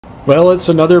Well, it's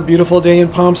another beautiful day in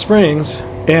Palm Springs,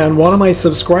 and one of my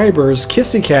subscribers,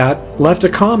 Kissy Cat, left a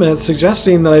comment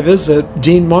suggesting that I visit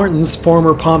Dean Martin's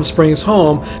former Palm Springs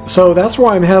home, so that's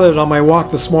where I'm headed on my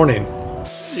walk this morning.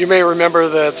 You may remember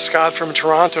that Scott from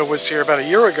Toronto was here about a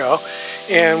year ago,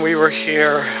 and we were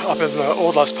here up in the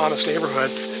old Las Palmas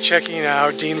neighborhood checking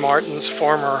out Dean Martin's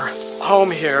former home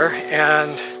here,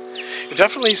 and it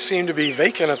definitely seemed to be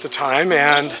vacant at the time,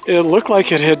 and it looked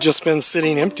like it had just been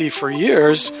sitting empty for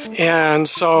years. And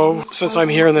so, since I'm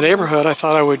here in the neighborhood, I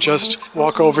thought I would just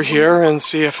walk over here and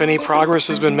see if any progress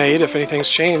has been made, if anything's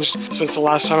changed since the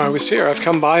last time I was here. I've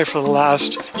come by for the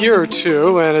last year or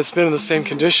two, and it's been in the same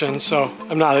condition, so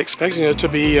I'm not expecting it to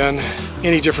be in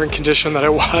any different condition than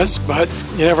it was, but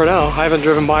you never know. I haven't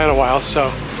driven by in a while, so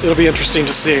it'll be interesting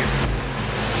to see.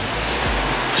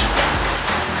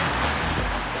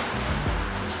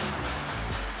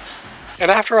 And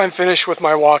after I'm finished with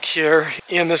my walk here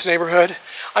in this neighborhood,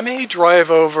 I may drive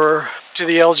over to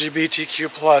the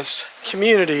LGBTQ+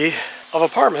 community of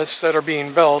apartments that are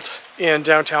being built in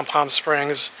downtown Palm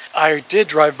Springs. I did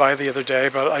drive by the other day,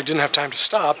 but I didn't have time to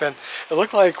stop, and it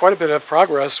looked like quite a bit of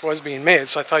progress was being made,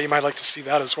 so I thought you might like to see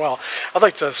that as well. I'd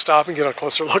like to stop and get a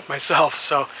closer look myself,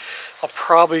 so I'll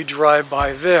probably drive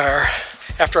by there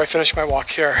after I finish my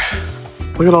walk here.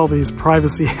 Look at all these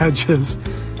privacy hedges.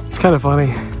 It's kind of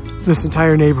funny. This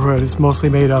entire neighborhood is mostly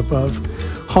made up of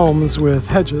homes with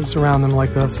hedges around them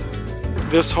like this.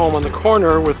 This home on the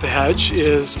corner with the hedge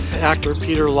is actor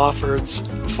Peter Lawford's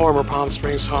former Palm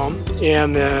Springs home.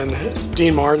 And then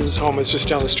Dean Martin's home is just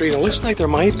down the street. It looks like there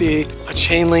might be a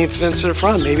chain link fence in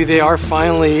front. Maybe they are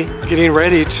finally getting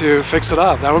ready to fix it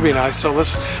up. That would be nice. So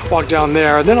let's walk down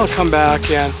there, and then I'll come back,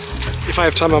 and if I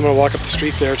have time, I'm going to walk up the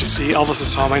street there to see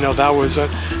Elvis's home. I know that was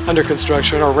under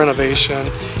construction or renovation,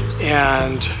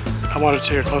 and I want to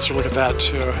take a closer look at that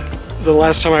too. The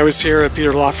last time I was here at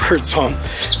Peter Lawford's home,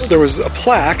 there was a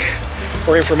plaque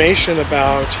or information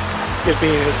about it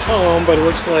being his home, but it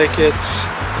looks like it's,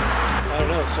 I don't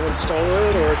know, someone stole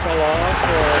it, or it fell off,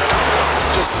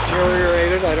 or just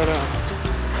deteriorated. I don't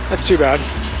know. That's too bad.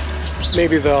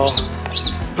 Maybe they'll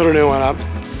put a new one up.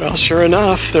 Well, sure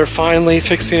enough, they're finally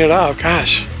fixing it up.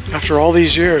 Gosh, after all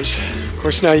these years. Of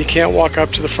course, now you can't walk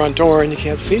up to the front door and you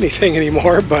can't see anything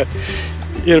anymore, but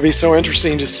it'll be so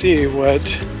interesting to see what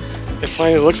it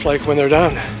finally looks like when they're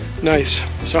done. Nice.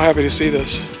 So happy to see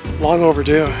this. Long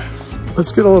overdue.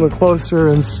 Let's get a little closer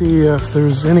and see if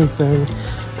there's anything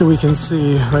that we can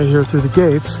see right here through the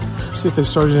gates. See if they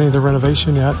started any of the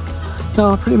renovation yet.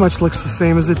 No, it pretty much looks the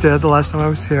same as it did the last time I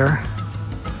was here.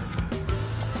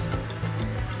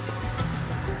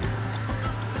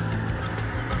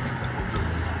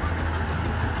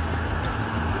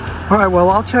 All right, well,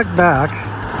 I'll check back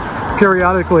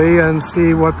periodically and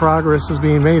see what progress is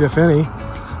being made, if any.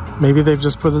 Maybe they've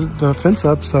just put the fence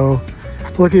up, so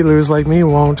looky-loos like me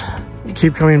won't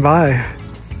keep coming by.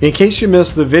 In case you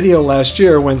missed the video last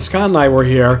year when Scott and I were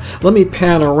here, let me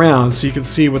pan around so you can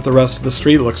see what the rest of the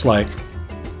street looks like.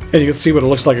 And you can see what it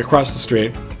looks like across the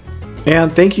street.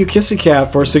 And thank you, Kissy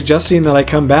Cat, for suggesting that I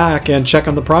come back and check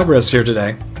on the progress here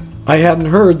today. I hadn't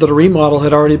heard that a remodel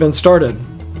had already been started.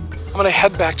 I'm going to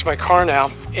head back to my car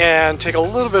now and take a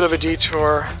little bit of a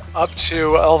detour up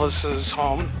to Elvis's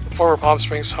home, former Palm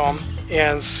Springs home,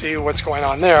 and see what's going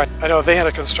on there. I know they had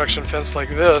a construction fence like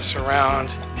this around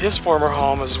his former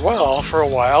home as well for a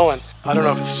while, and I don't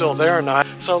know if it's still there or not,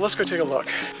 so let's go take a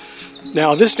look.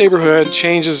 Now, this neighborhood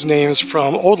changes names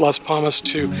from Old Las Palmas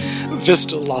to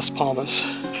Vista Las Palmas.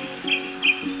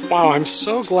 Wow, I'm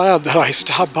so glad that I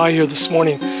stopped by here this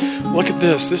morning. Look at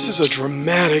this. This is a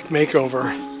dramatic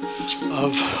makeover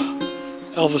of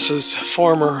Elvis's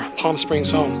former Palm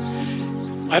Springs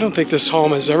home. I don't think this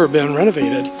home has ever been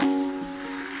renovated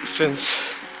since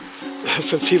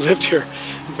he lived here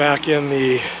back in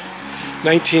the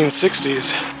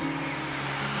 1960s.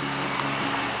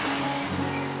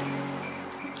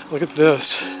 Look at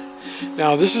this.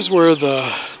 Now this is where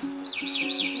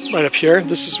right up here,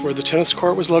 this is where the tennis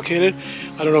court was located.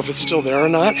 I don't know if it's still there or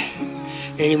not.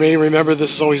 And you may remember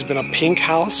this has always been a pink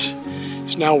house.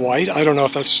 It's now white. I don't know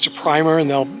if that's just a primer and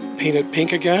they'll paint it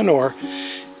pink again, or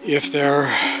if they're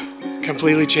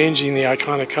completely changing the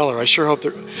iconic color. I sure hope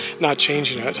they're not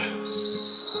changing it.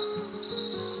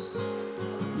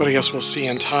 But I guess we'll see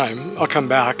in time. I'll come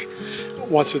back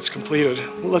once it's completed.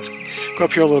 Let's go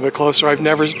up here a little bit closer. I've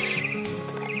never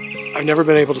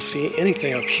been able to see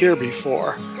anything up here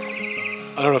before.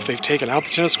 I don't know if they've taken out the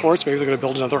tennis courts. Maybe they're going to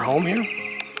build another home here.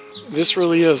 This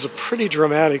really is a pretty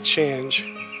dramatic change.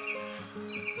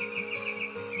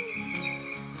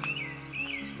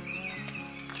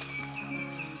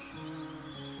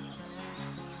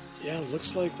 Yeah, look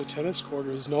looks like the tennis court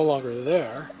is no longer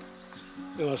there,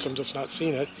 unless I'm just not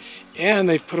seeing it. And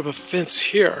they've put up a fence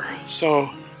here,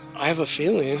 so I have a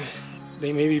feeling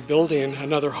they may be building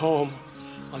another home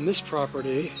on this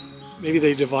property. Maybe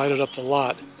they divided up the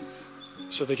lot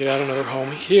so they could add another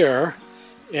home here,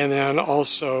 and then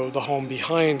also the home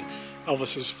behind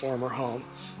Elvis's former home.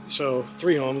 So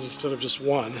 3 homes instead of just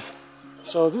 1.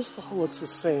 So this looks the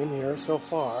same here so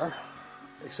far,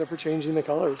 except for changing the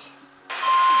colors.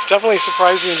 It's definitely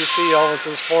surprising to see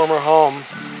Elvis's former home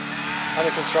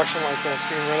under construction like this,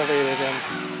 being renovated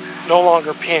and no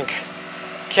longer pink.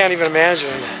 Can't even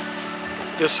imagine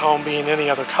this home being any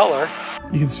other color.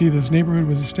 You can see this neighborhood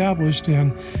was established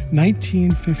in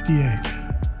 1958.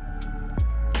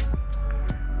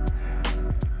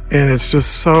 And it's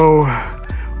just so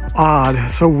odd,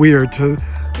 so weird to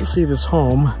see this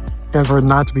home and for it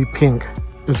not to be pink.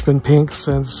 It's been pink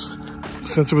since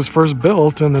it was first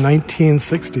built in the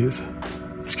 1960s.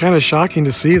 It's kind of shocking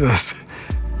to see this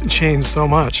change so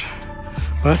much,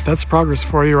 but that's progress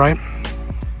for you, right?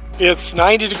 It's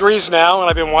 90 degrees now and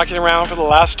I've been walking around for the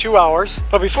last 2 hours,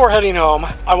 but before heading home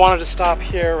I wanted to stop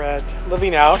here at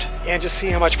Living Out and just see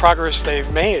how much progress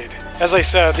they've made. As I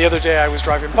said, the other day I was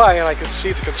driving by and I could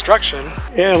see the construction,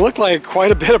 and it looked like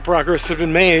quite a bit of progress had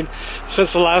been made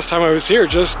since the last time I was here,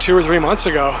 just 2 or 3 months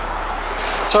ago.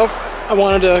 So I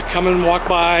wanted to come and walk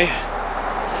by,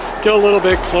 get a little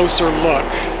bit closer look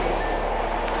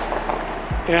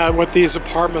at what these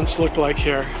apartments look like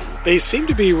here. They seem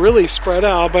to be really spread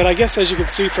out, but I guess as you can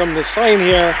see from the sign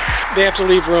here, they have to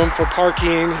leave room for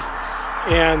parking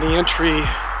and the entry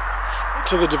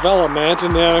to the development,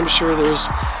 and then I'm sure there's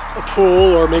a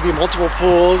pool or maybe multiple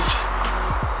pools,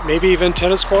 maybe even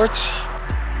tennis courts.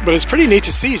 But it's pretty neat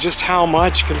to see just how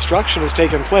much construction has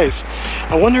taken place.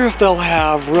 I wonder if they'll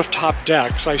have rooftop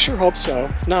decks. I sure hope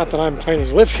so. Not that I'm planning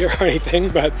to live here or anything,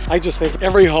 but I just think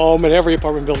every home and every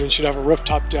apartment building should have a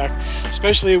rooftop deck,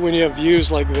 especially when you have views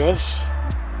like this,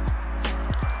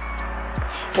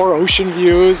 or ocean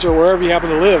views, or wherever you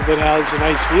happen to live that has a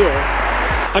nice view.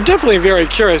 I'm definitely very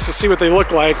curious to see what they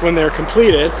look like when they're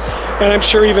completed, and I'm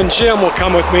sure even Jim will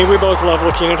come with me. We both love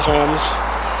looking at homes.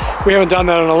 We haven't done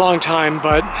that in a long time,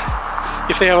 but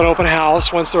if they have an open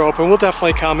house, once they're open, we'll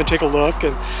definitely come and take a look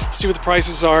and see what the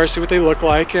prices are, see what they look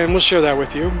like, and we'll share that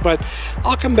with you. But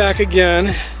I'll come back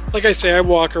again. Like I say, I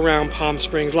walk around Palm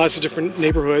Springs, lots of different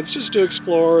neighborhoods, just to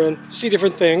explore and see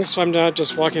different things, so I'm not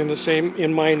just walking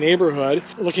in my neighborhood,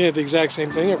 looking at the exact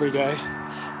same thing every day.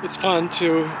 It's fun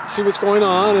to see what's going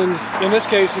on, and in this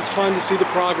case, it's fun to see the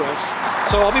progress.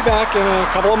 So I'll be back in a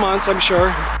couple of months, I'm sure,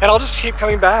 and I'll just keep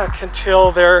coming back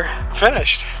until they're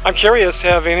finished. I'm curious,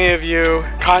 have any of you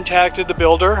contacted the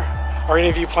builder? Are any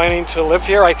of you planning to live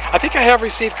here? I think I have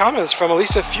received comments from at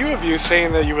least a few of you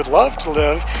saying that you would love to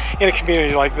live in a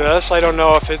community like this. I don't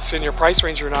know if it's in your price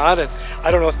range or not, and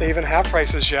I don't know if they even have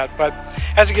prices yet, but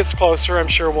as it gets closer, I'm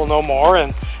sure we'll know more,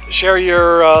 and share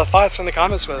your thoughts in the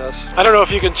comments with us. I don't know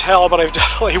if you can tell, but I've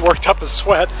definitely worked up a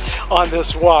sweat on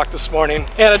this walk this morning,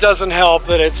 and it doesn't help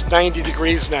that it's 90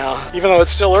 degrees now, even though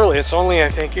it's still early. It's only, I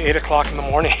think, 8 o'clock in the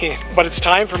morning, but it's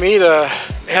time for me to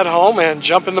head home and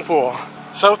jump in the pool.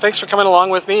 So thanks for coming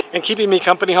along with me and keeping me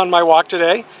company on my walk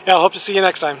today, and I hope to see you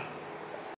next time.